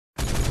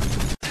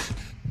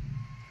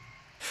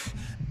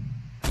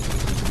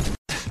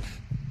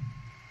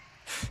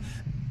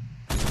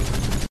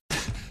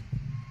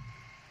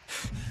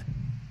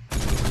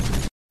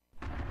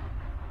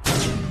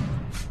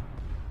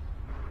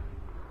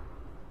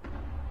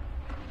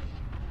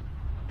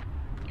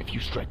If you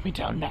strike me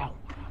down now,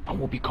 I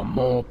will become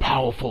more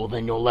powerful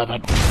than you'll ever.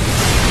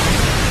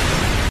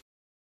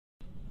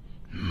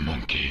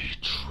 Monkey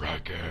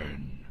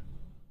Dragon.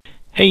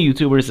 Hey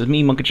YouTubers, it's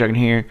me, Monkey Dragon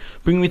here,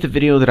 bringing you the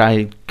video that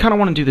I kind of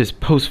want to do this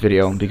post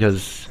video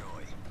because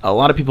a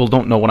lot of people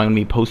don't know what I'm going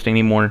to be posting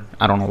anymore.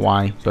 I don't know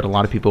why, but a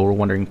lot of people were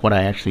wondering what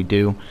I actually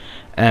do.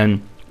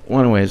 And well,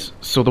 anyways,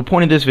 so the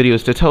point of this video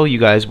is to tell you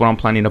guys what I'm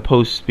planning to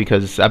post,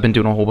 because I've been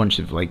doing a whole bunch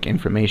of like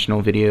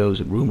informational videos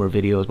and rumor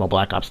videos about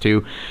Black Ops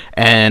 2,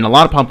 and a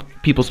lot of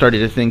people started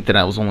to think that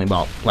I was only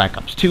about Black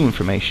Ops 2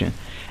 information.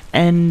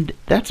 And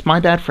that's my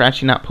bad for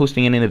actually not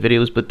posting any of the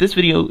videos, but this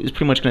video is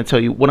pretty much going to tell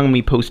you what I'm going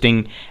to be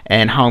posting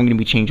and how I'm going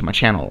to be changing my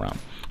channel around.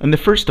 And the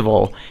first of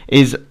all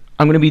is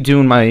I'm going to be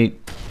doing my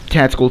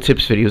tactical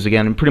tips videos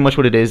again, and pretty much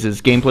what it is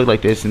gameplay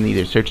like this in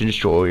either Search and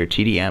Destroy or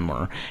TDM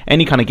or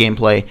any kind of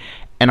gameplay,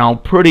 and I'll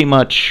pretty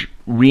much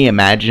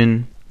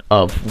reimagine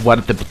of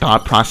what the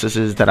thought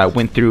processes that I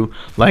went through.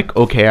 Like,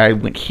 okay, I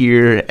went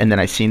here and then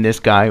I seen this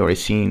guy, or I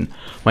seen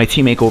my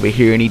teammate over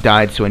here and he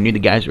died, so I knew the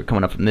guys were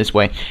coming up from this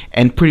way.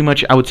 And pretty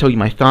much I would tell you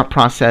my thought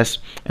process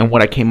and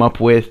what I came up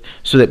with,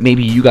 so that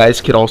maybe you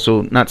guys could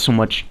also not so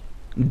much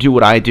do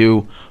what I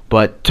do,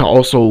 but to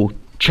also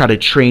try to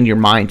train your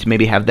mind to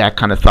maybe have that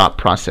kind of thought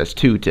process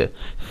too, to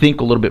think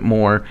a little bit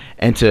more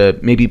and to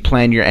maybe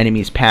plan your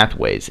enemy's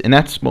pathways. And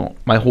that's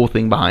my whole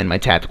thing behind my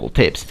tactical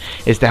tips,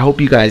 is to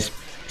help you guys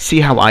see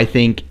how I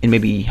think and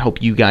maybe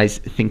help you guys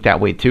think that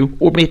way too,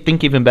 or maybe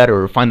think even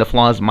better, or find the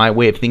flaws in my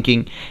way of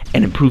thinking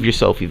and improve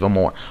yourself even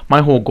more.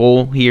 My whole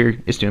goal here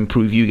is to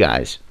improve you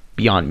guys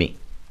beyond me.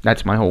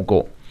 That's my whole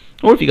goal.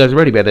 Or if you guys are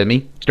already better than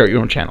me, start your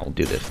own channel,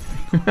 do this.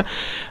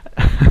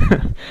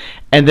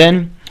 And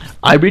then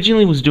I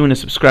originally was doing a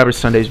Subscriber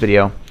Sundays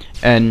video,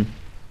 and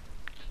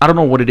I don't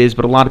know what it is,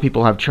 but a lot of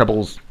people have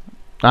troubles.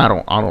 I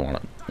don't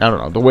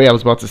know. The way I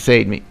was about to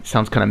say it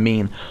sounds kind of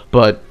mean,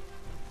 but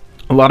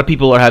a lot of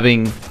people are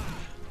having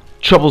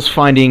troubles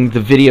finding the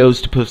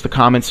videos to post the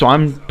comments, so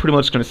I'm pretty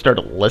much going to start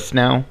a list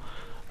now.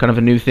 Kind of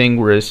a new thing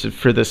where it's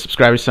for the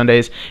Subscriber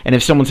Sundays, and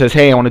if someone says,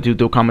 hey, I want to do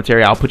dual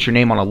commentary, I'll put your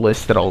name on a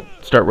list that I'll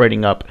start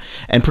writing up,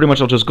 and pretty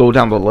much I'll just go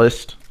down the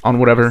list on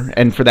whatever,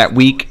 and for that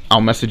week I'll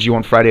message you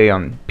on Friday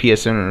on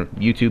PSN or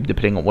YouTube,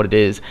 depending on what it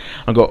is.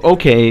 I'll go,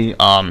 okay,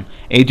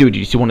 hey dude,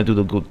 you still want to do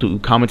the dual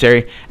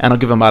commentary? And I'll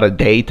give them about a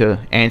day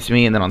to answer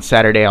me, and then on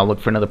Saturday I'll look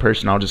for another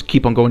person. I'll just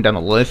keep on going down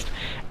the list,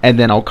 and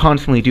then I'll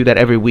constantly do that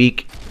every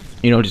week.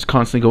 You know, just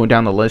constantly going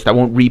down the list. I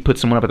won't re-put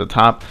someone up at the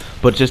top,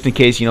 but just in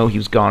case, you know, he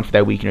was gone for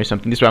that weekend or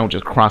something, this way I won't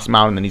just cross him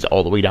out and then he's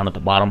all the way down at the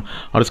bottom.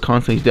 I'll just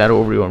constantly do that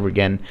over and over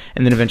again,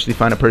 and then eventually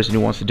find a person who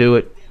wants to do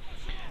it.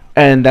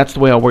 And that's the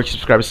way I'll work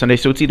Subscriber Sunday.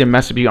 So it's either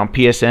message me on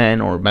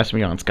PSN or message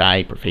me on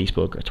Skype or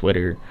Facebook or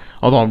Twitter.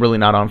 Although I'm really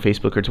not on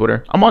Facebook or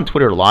Twitter. I'm on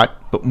Twitter a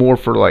lot, but more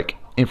for like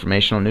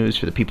informational news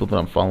for the people that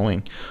I'm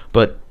following.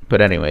 But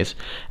anyways,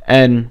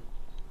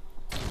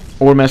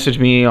 or message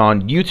me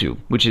on YouTube,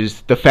 which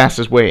is the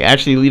fastest way.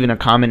 Actually, leaving a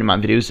comment in my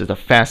videos is the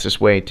fastest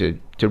way to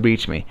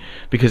reach me,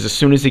 because as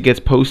soon as it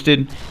gets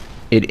posted,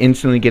 it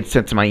instantly gets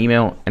sent to my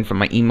email, and from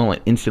my email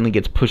it instantly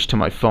gets pushed to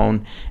my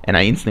phone, and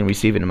I instantly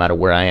receive it no matter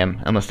where I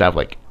am, unless I have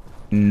like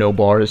no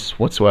bars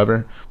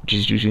whatsoever, which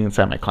is usually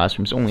inside my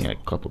classrooms, only a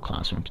couple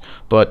classrooms,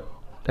 but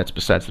that's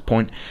besides the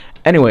point.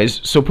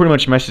 Anyways, so pretty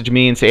much message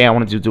me and say, hey, I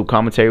want to do dual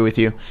commentary with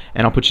you,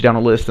 and I'll put you down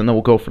a list, and then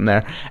we'll go from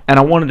there. And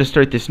I wanted to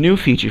start this new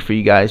feature for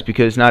you guys,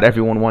 because not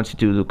everyone wants to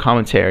do dual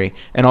commentary.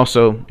 And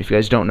also, if you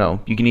guys don't know,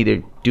 you can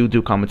either do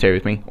dual commentary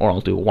with me, or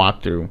I'll do a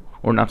walkthrough,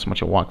 or not so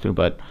much a walkthrough,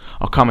 but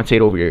I'll commentate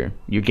over your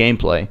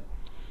gameplay.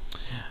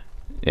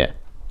 Yeah,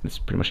 that's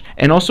pretty much.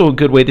 And also a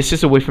good way, this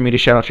is a way for me to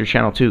shout out your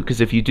channel too, because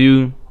if you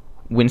do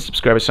win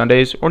Subscriber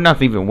Sundays, or not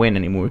even win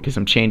anymore because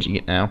I'm changing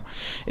it now,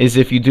 is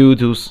if you do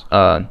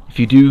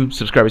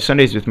Subscriber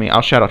Sundays with me,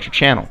 I'll shout out your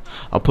channel.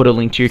 I'll put a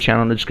link to your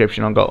channel in the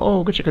description. I'll go,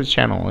 oh, go check out his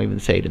channel. I'll even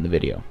say it in the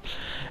video.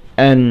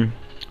 And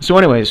so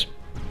anyways,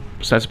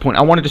 besides the point,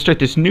 I wanted to start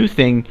this new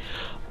thing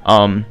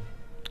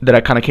that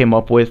I kind of came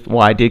up with. Well,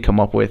 I did come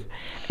up with,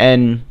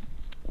 and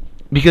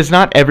because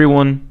not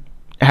everyone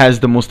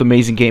has the most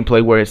amazing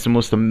gameplay where it's the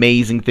most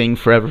amazing thing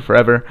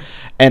forever,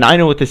 and I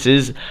know what this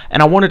is,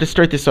 and I wanted to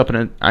start this up,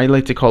 and I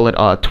like to call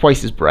it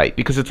twice as bright,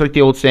 because it's like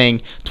the old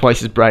saying,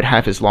 twice as bright,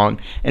 half as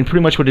long. And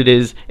pretty much what it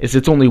is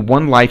it's only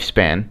one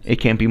lifespan. It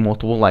can't be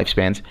multiple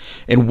lifespans.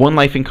 In one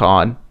life in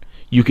COD,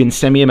 you can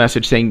send me a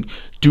message saying,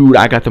 dude,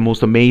 I got the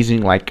most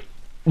amazing like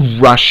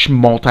rush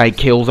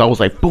multi-kills. I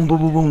was like boom boom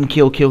boom boom,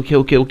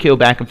 kill,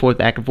 back and forth,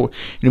 you know what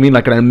I mean,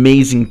 like an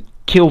amazing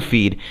kill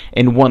feed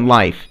in one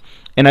life.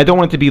 And I don't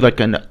want it to be like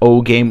an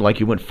O game,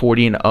 like you went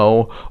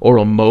 40-0, or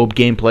a MOB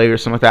gameplay or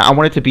something like that. I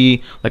want it to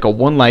be like a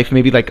one life,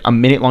 maybe like a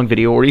minute-long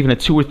video, or even a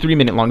 2 or 3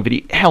 minute long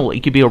video. Hell,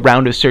 it could be a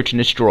round of Search and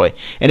Destroy.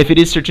 And if it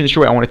is Search and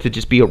Destroy, I want it to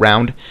just be a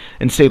round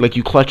and say like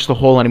you clutch the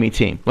whole enemy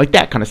team, like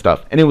that kind of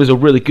stuff. And it was a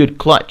really good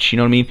clutch, you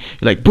know what I mean?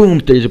 You're like, boom,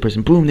 there's a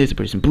person, boom, there's a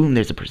person, boom,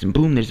 there's a person,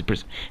 boom, there's a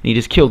person, and you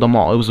just killed them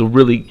all. It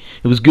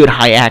was good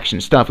high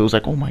action stuff. It was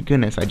like, oh my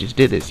goodness, I just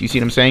did this. You see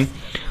what I'm saying?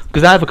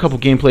 Because I have a couple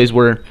gameplays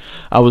where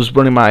I was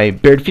running my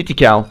Baird 50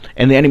 cal,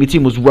 and the enemy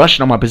team was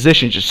rushing on my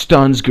position, just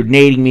stuns,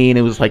 grenading me, and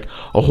it was like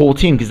a whole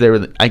team, because they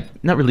were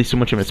not really so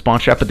much of a spawn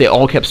trap, but they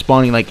all kept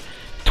spawning like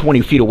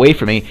 20 feet away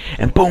from me,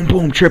 and boom,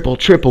 boom, triple,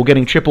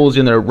 getting triples,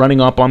 and they're running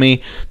up on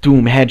me,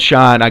 doom,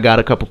 headshot. I got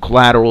a couple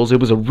collaterals. It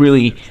was a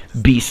really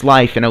beast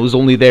life, and I was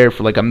only there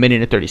for like a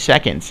minute and 30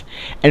 seconds.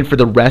 And for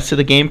the rest of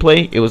the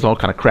gameplay, it was all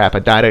kind of crap. I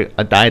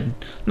died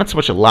not so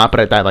much a lot, but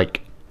I died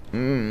like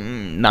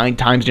 9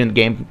 times during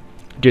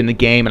the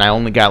game, and I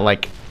only got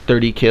like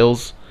 30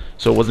 kills.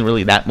 So it wasn't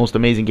really that most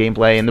amazing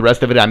gameplay, and the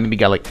rest of it I maybe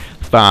got like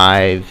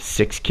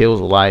 5-6 kills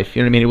a life.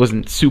 You know what I mean? It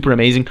wasn't super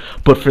amazing,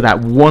 but for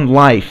that one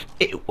life,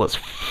 it was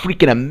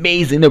freaking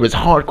amazing. There was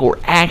hardcore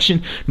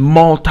action,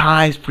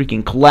 multis,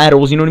 freaking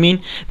collaterals. You know what I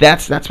mean?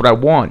 That's what I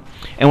want.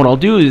 And what I'll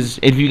do is,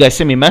 if you guys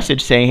send me a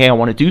message saying, hey, I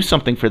want to do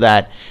something for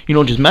that, you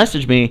know, just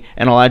message me,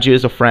 and I'll add you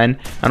as a friend,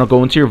 and I'll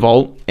go into your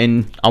vault,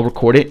 and I'll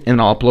record it,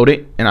 and I'll upload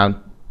it, and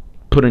I'll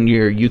put in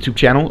your YouTube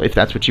channel if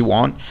that's what you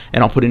want,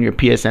 and I'll put in your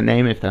PSN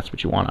name if that's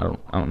what you want.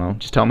 I don't know,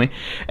 just tell me,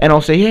 and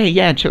I'll say, hey,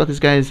 yeah, check out this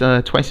guy's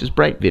Twice as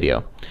Bright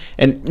video,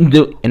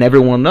 and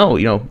everyone will know,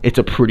 you know, it's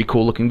a pretty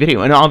cool looking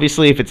video. And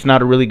obviously, if it's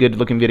not a really good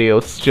looking video,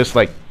 it's just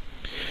like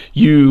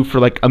you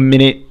for like a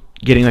minute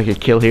getting like a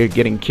kill here,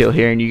 getting kill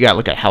here, and you got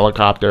like a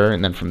helicopter,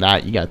 and then from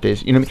that you got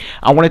this. You know what I mean?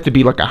 I want it to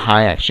be like a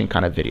high action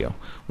kind of video.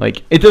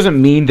 Like, it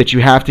doesn't mean that you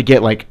have to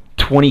get like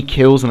 20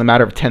 kills in the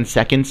matter of 10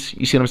 seconds.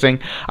 You see what I'm saying?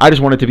 I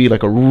just want it to be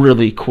like a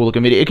really cool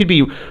looking video. It could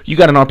be, you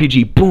got an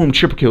RPG, boom,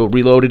 triple kill,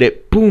 reloaded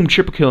it, boom,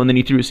 triple kill, and then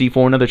you threw a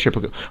C4, another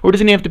triple kill. Or it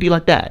doesn't even have to be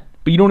like that.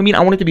 But you know what I mean? I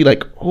want it to be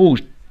like, oh,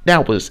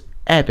 that was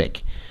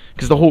epic.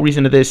 Because the whole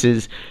reason of this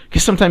is,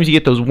 because sometimes you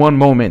get those one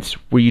moments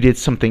where you did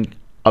something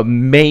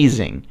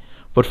amazing,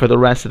 but for the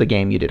rest of the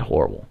game you did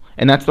horrible.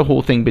 And that's the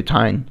whole thing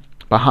behind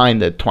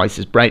the Twice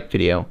as Bright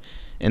video.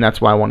 And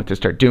that's why I wanted to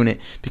start doing it,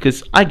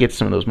 because I get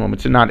some of those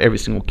moments, and not every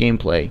single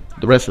gameplay.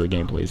 The rest of the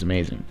gameplay is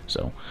amazing.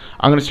 So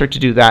I'm going to start to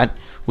do that,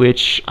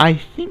 which I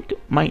think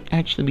might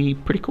actually be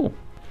pretty cool.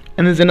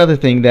 And there's another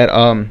thing that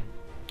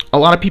a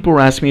lot of people were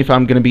asking me if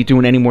I'm going to be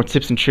doing any more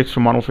tips and tricks for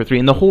Modern Warfare 3.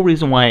 And the whole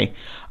reason why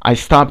I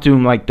stopped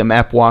doing like the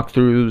map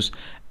walkthroughs,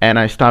 and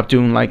I stopped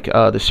doing like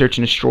the search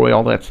and destroy,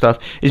 all that stuff,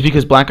 is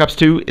because Black Ops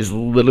 2 is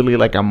literally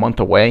like a month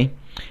away.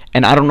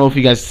 And I don't know if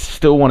you guys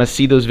still want to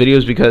see those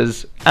videos,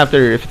 because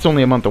if it's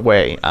only a month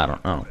away, I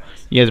don't know.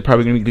 You guys are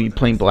probably going to be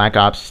playing Black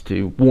Ops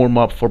to warm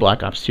up for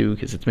Black Ops 2,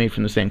 because it's made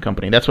from the same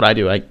company. That's what I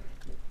do. I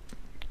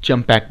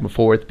jump back and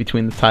forth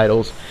between the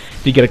titles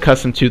to get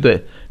accustomed to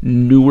the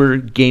newer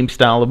game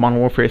style of Modern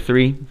Warfare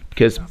 3,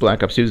 because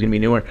Black Ops 2 is going to be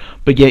newer,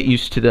 but get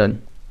used to the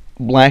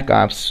Black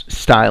Ops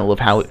style of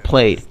how it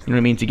played. You know what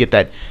I mean? To get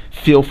that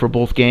feel for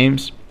both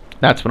games.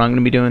 That's what I'm going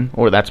to be doing,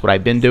 or that's what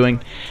I've been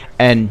doing.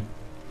 And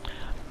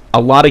a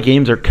lot of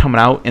games are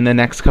coming out in the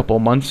next couple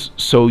of months,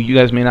 so you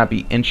guys may not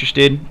be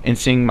interested in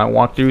seeing my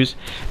walkthroughs.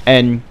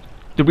 And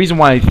the reason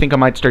why I think I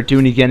might start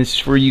doing it again is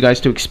for you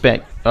guys to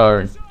expect what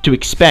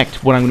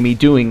I'm going to be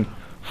doing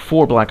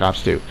for Black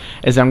Ops 2.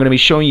 Is I'm going to be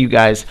showing you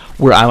guys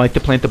where I like to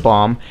plant the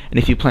bomb, and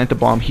if you plant the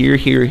bomb here,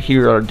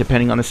 or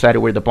depending on the side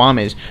of where the bomb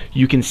is,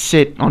 you can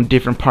sit on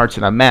different parts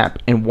of the map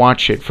and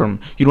watch it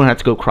from. You don't have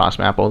to go cross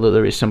map, although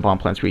there is some bomb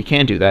plants where you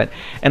can do that.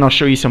 And I'll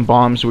show you some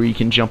bombs where you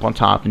can jump on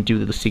top and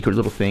do the secret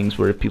little things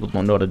where if people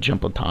don't know how to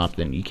jump on top,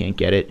 then you can't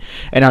get it.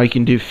 And how you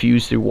can do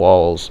fuse through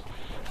walls.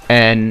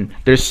 And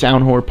there's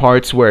sound horde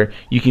parts where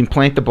you can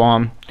plant the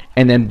bomb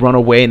and then run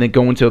away and then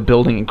go into a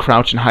building and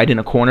crouch and hide in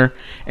a corner,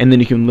 and then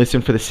you can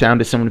listen for the sound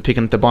of someone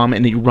picking up the bomb,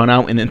 and then you run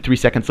out, and then 3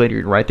 seconds later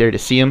you're right there to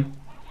see them.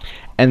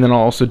 And then I'll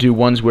also do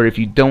ones where if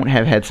you don't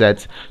have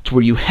headsets, to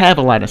where you have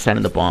a line of sight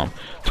on the bomb,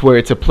 to where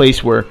it's a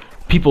place where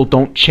people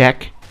don't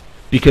check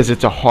because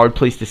it's a hard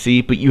place to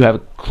see, but you have a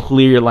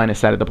clear line of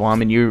sight of the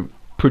bomb and you're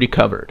pretty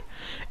covered.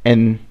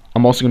 And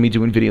I'm also going to be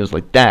doing videos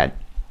like that.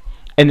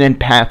 And then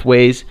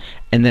pathways,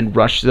 and then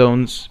rush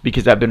zones,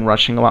 because I've been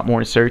rushing a lot more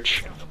in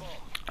search.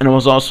 And I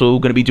was also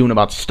going to be doing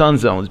about stun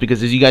zones,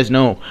 because as you guys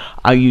know,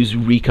 I use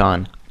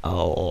recon a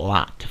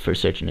lot for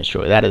search and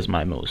destroy. That is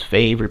my most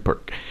favorite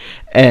perk.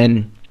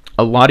 And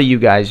a lot of you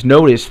guys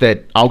notice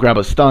that I'll grab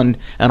a stun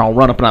and I'll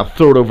run up and I'll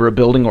throw it over a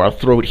building, or I'll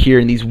throw it here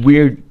in these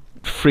weird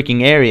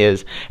freaking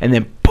areas, and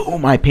then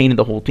boom, I painted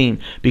the whole team,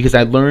 because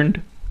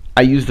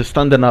I use the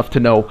stun enough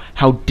to know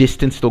how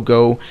distance they'll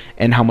go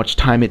and how much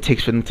time it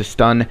takes for them to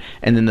stun,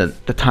 and then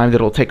the time that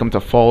it'll take them to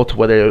fall, to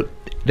whether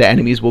the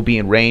enemies will be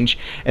in range.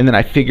 And then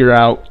I figure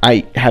out,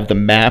 I have the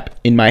map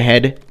in my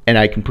head, and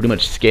I can pretty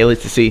much scale it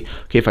to see,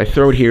 okay, if I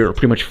throw it here, it'll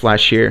pretty much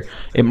flash here.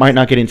 It might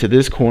not get into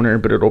this corner,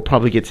 but it'll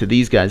probably get to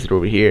these guys that are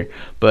over here.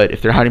 But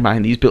if they're hiding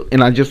behind these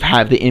and I just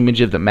have the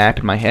image of the map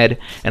in my head,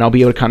 and I'll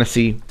be able to kind of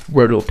see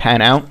where it'll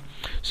pan out.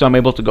 So I'm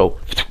able to go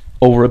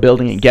over a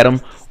building and get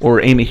them,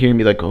 or aim it here and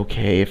be like,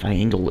 okay, if I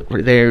angle it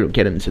right there, it'll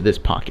get into this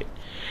pocket.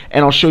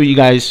 And I'll show you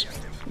guys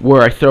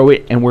where I throw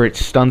it and where it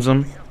stuns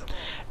them.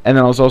 And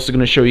then I was also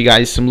going to show you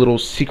guys some little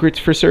secrets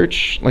for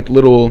search, like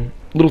little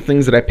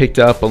things that I picked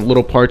up on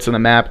little parts of the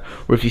map,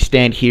 where if you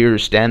stand here or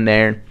stand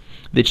there,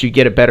 that you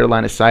get a better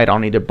line of sight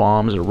on either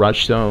bombs or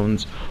rush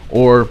zones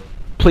or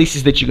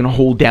places that you can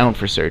hold down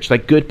for search.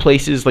 Like good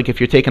places, like if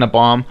you're taking a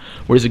bomb,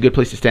 where's a good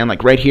place to stand?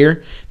 Like right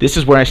here, this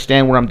is where I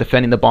stand where I'm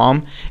defending the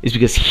bomb, is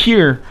because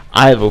here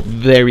I have a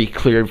very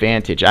clear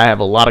advantage. I have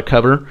a lot of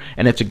cover,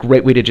 and it's a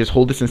great way to just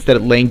hold this instead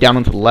of laying down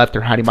onto the left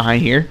or hiding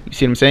behind here. You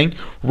see what I'm saying?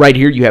 Right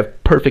here you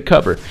have perfect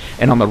cover.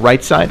 And on the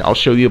right side, I'll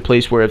show you a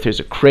place where if there's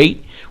a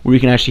crate where you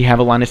can actually have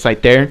a line of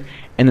sight there,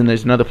 and then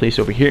there's another place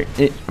over here.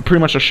 Pretty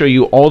much I'll show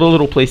you all the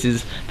little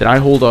places that I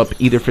hold up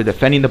either for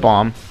defending the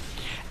bomb,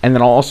 and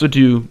then I'll also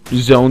do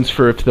zones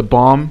for if the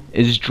bomb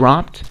is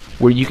dropped,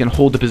 where you can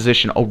hold the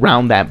position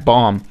around that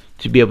bomb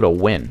to be able to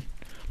win.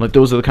 Like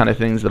those are the kind of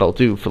things that I'll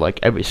do for like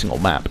every single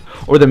map,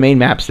 or the main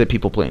maps that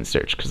people play in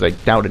search, because I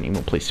doubt anyone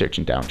will play search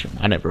in Downstream.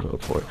 I never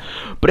vote for it.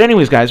 But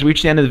anyways, guys, we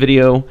reached the end of the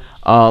video.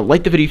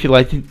 Like the video if you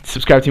liked it.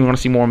 Subscribe to me if you want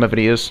to see more of my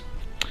videos.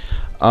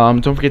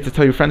 Don't forget to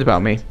tell your friends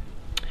about me.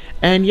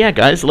 And yeah,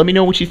 guys, let me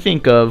know what you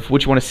think of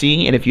what you want to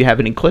see, and if you have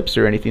any clips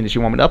or anything that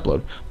you want me to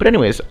upload. But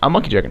anyways, I'm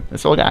Monkey Dragon.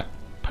 That's all I got.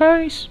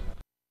 Peace.